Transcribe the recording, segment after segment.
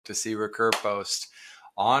to see RecurPost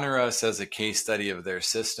honor us as a case study of their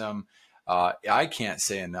system. I can't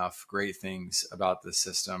say enough great things about this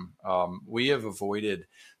system. We have avoided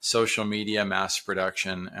social media mass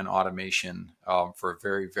production and automation for a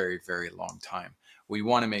very, very, very long time. We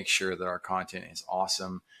want to make sure that our content is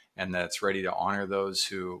awesome and that it's ready to honor those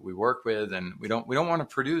who we work with. And we don't want to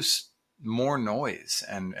produce more noise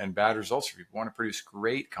and bad results for people. We want to produce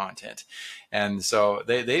great content. And so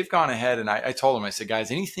they've gone ahead, and I told them, I said,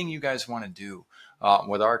 guys, anything you guys want to do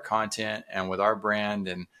with our content and with our brand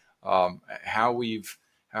and how we've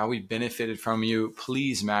benefited from you,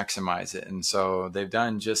 please maximize it. And so they've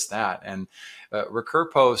done just that. And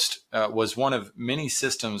RecurPost was one of many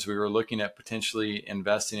systems we were looking at potentially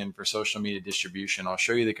investing in for social media distribution. I'll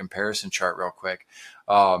show you the comparison chart real quick.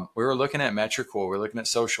 We were looking at Metricool, we're looking at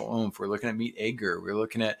Social Oomph, we're looking at Meet Ager, we're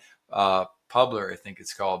looking at Publer, I think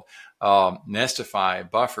it's called,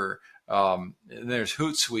 Nestify, Buffer. There's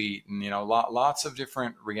Hootsuite, and lots of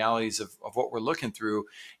different realities of what we're looking through.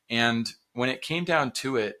 And when it came down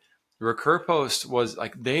to it, RecurPost was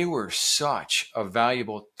like, they were such a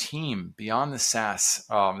valuable team beyond the SaaS.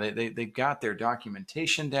 They got their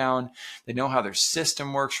documentation down. They know how their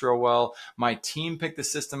system works real well. My team picked the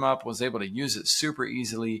system up, was able to use it super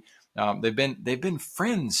easily. They've been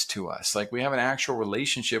friends to us. Like, we have an actual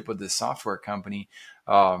relationship with this software company.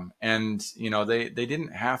 And they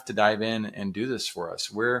didn't have to dive in and do this for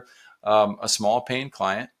us. We're a small paying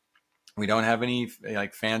client. We don't have any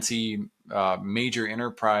like fancy major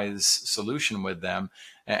enterprise solution with them,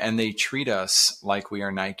 and they treat us like we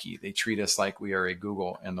are Nike. They treat us like we are a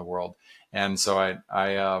Google in the world. And so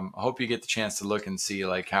I hope you get the chance to look and see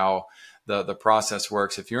like how the process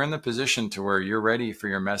works. If you're in the position to where you're ready for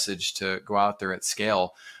your message to go out there at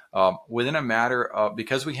scale, within a matter of,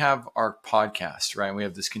 because we have our podcast, right? We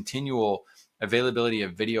have this continual availability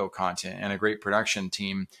of video content and a great production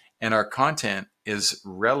team, and our content is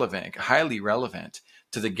relevant, highly relevant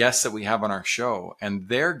to the guests that we have on our show and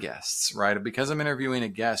their guests, right? Because I'm interviewing a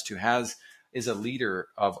guest who is a leader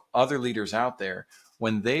of other leaders out there.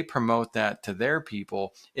 When they promote that to their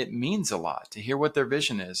people, it means a lot to hear what their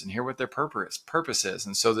vision is and hear what their purpose is.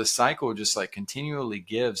 And so this cycle just like continually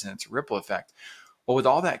gives, and it's a ripple effect. Well, with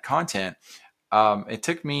all that content, it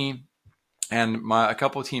took me and a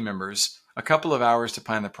couple of team members a couple of hours to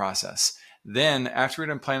plan the process. Then after we'd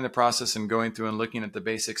been planning the process and going through and looking at the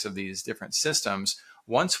basics of these different systems,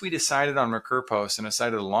 once we decided on RecurPost and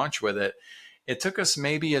decided to launch with it, it took us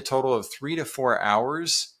maybe a total of 3 to 4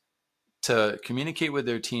 hours to communicate with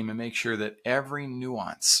their team and make sure that every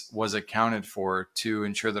nuance was accounted for to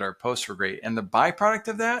ensure that our posts were great. And the byproduct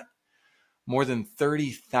of that, more than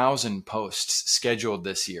 30,000 posts scheduled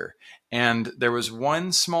this year. And there was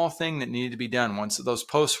one small thing that needed to be done. Once those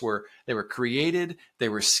posts were created, they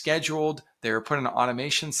were scheduled, they were put in an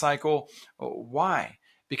automation cycle. Why?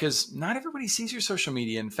 Because not everybody sees your social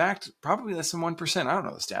media. In fact, probably less than 1%. I don't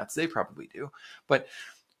know the stats. They probably do. But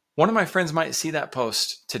one of my friends might see that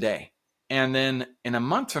post today. And then in a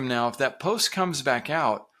month from now, if that post comes back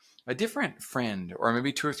out, a different friend or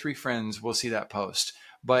maybe 2 or 3 friends will see that post.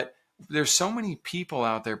 But there's so many people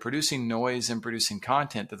out there producing noise and producing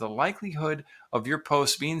content that the likelihood of your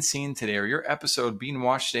post being seen today or your episode being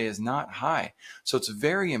watched today is not high. So it's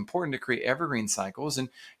very important to create evergreen cycles, and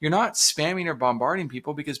you're not spamming or bombarding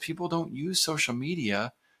people because people don't use social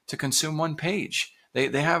media to consume one page. They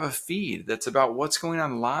have a feed that's about what's going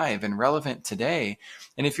on live and relevant today.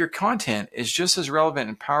 And if your content is just as relevant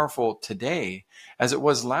and powerful today as it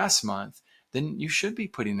was last month, then you should be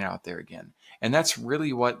putting it out there again. And that's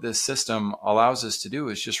really what this system allows us to do,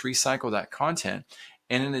 is just recycle that content.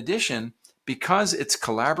 And in addition, because it's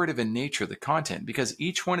collaborative in nature, the content, because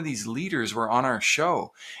each one of these leaders were on our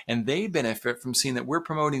show and they benefit from seeing that we're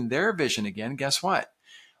promoting their vision again, guess what?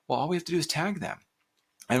 Well, all we have to do is tag them.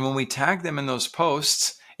 And when we tag them in those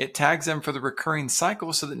posts, it tags them for the recurring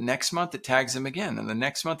cycle so that next month it tags them again, and the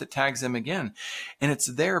next month it tags them again. And it's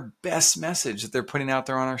their best message that they're putting out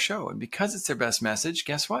there on our show. And because it's their best message,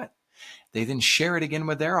 guess what? They then share it again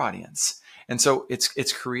with their audience. And so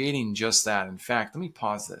it's creating just that. In fact, let me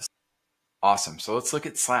pause this. Awesome. So let's look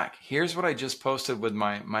at Slack. Here's what I just posted with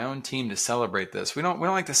my own team to celebrate this. We don't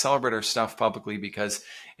like to celebrate our stuff publicly because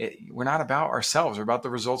we're not about ourselves. We're about the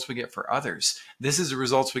results we get for others. This is the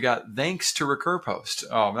results we got thanks to RecurPost.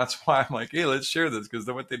 That's why I'm like, hey, let's share this because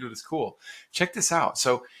what they do is cool. Check this out.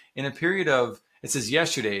 So in a period of, it says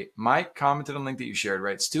yesterday, Mike commented on the link that you shared,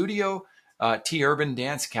 right? Studio T Urban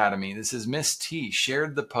Dance Academy. This is Miss T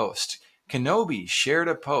shared the post. Kenobi shared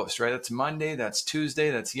a post, right? That's Monday, that's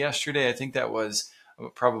Tuesday, that's yesterday. I think that was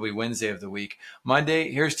probably Wednesday of the week.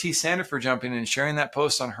 Monday, here's T. Sandiford jumping in and sharing that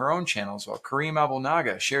post on her own channel as well. Kareem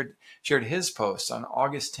Abel-Naga shared his post on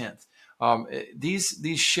August 10th. These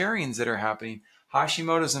sharings that are happening,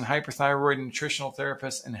 Hashimoto's and hyperthyroid nutritional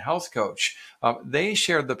therapist and health coach, they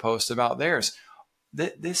shared the post about theirs.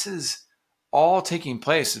 This is all taking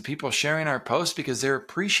place with people sharing our posts because they're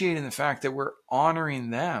appreciating the fact that we're honoring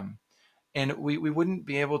them. And we wouldn't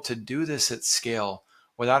be able to do this at scale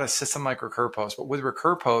without a system like RecurPost. But with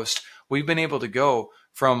RecurPost, we've been able to go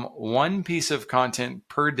from one piece of content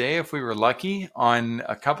per day, if we were lucky, on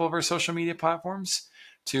a couple of our social media platforms,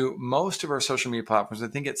 to most of our social media platforms. I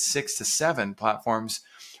think it's 6 to 7 platforms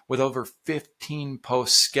with over 15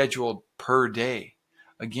 posts scheduled per day.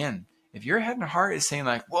 Again, if your head and heart is saying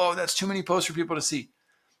like, whoa, that's too many posts for people to see,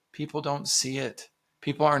 people don't see it.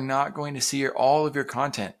 People are not going to see all of your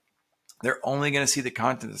content. They're only going to see the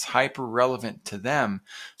content that's hyper relevant to them.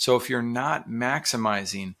 So if you're not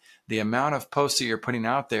maximizing the amount of posts that you're putting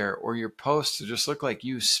out there, or your posts just look like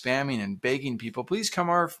you spamming and begging people, please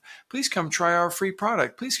come try our free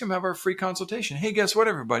product. Please come have our free consultation. Hey, guess what,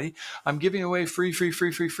 everybody? I'm giving away free.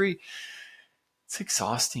 It's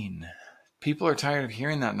exhausting. People are tired of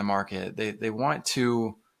hearing that in the market. They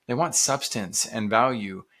want substance and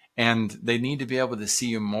value, and they need to be able to see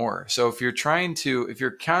you more. So if you're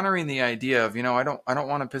countering the idea of, I don't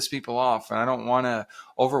want to piss people off, and I don't want to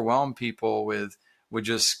overwhelm people with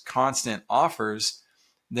just constant offers,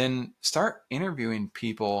 then start interviewing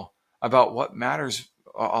people about what matters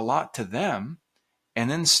a lot to them, and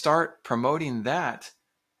then start promoting that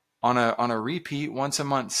on a repeat once a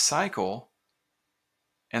month cycle.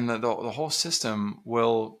 And the whole system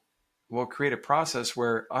will create a process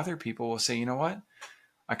where other people will say, you know what?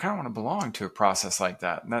 I kind of want to belong to a process like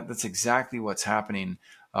that. And that's exactly what's happening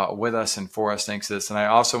with us and for us thanks to this. And I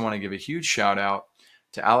also want to give a huge shout out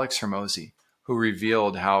to Alex Hermosi, who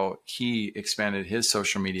revealed how he expanded his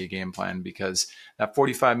social media game plan, because that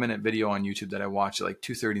 45-minute video on YouTube that I watched at like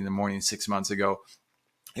 2:30 in the morning 6 months ago,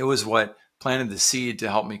 it was what planted the seed to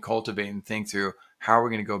help me cultivate and think through how we're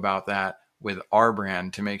going to go about that with our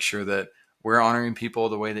brand to make sure that we're honoring people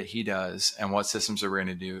the way that he does, and what systems are we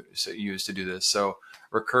going to use to do this. So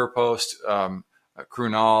RecurPost,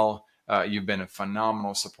 Krunal, you've been a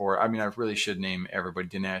phenomenal support. I mean, I really should name everybody,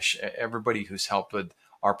 Dinesh, everybody who's helped with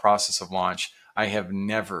our process of launch. I have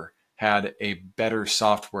never had a better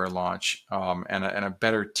software launch and a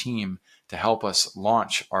better team to help us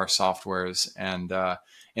launch our softwares. And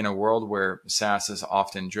in a world where SaaS is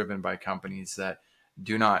often driven by companies that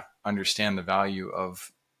do not understand the value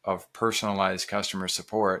of personalized customer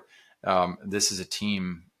support, this is a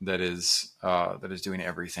team that is doing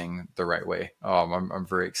everything the right way. I'm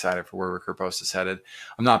very excited for where RecurPost is headed.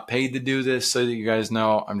 I'm not paid to do this, so that you guys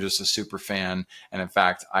know. I'm just a super fan, and in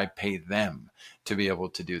fact, I pay them to be able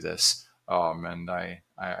to do this. And I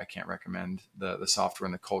can't recommend the software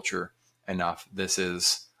and the culture enough. This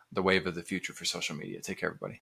is the wave of the future for social media. Take care, everybody.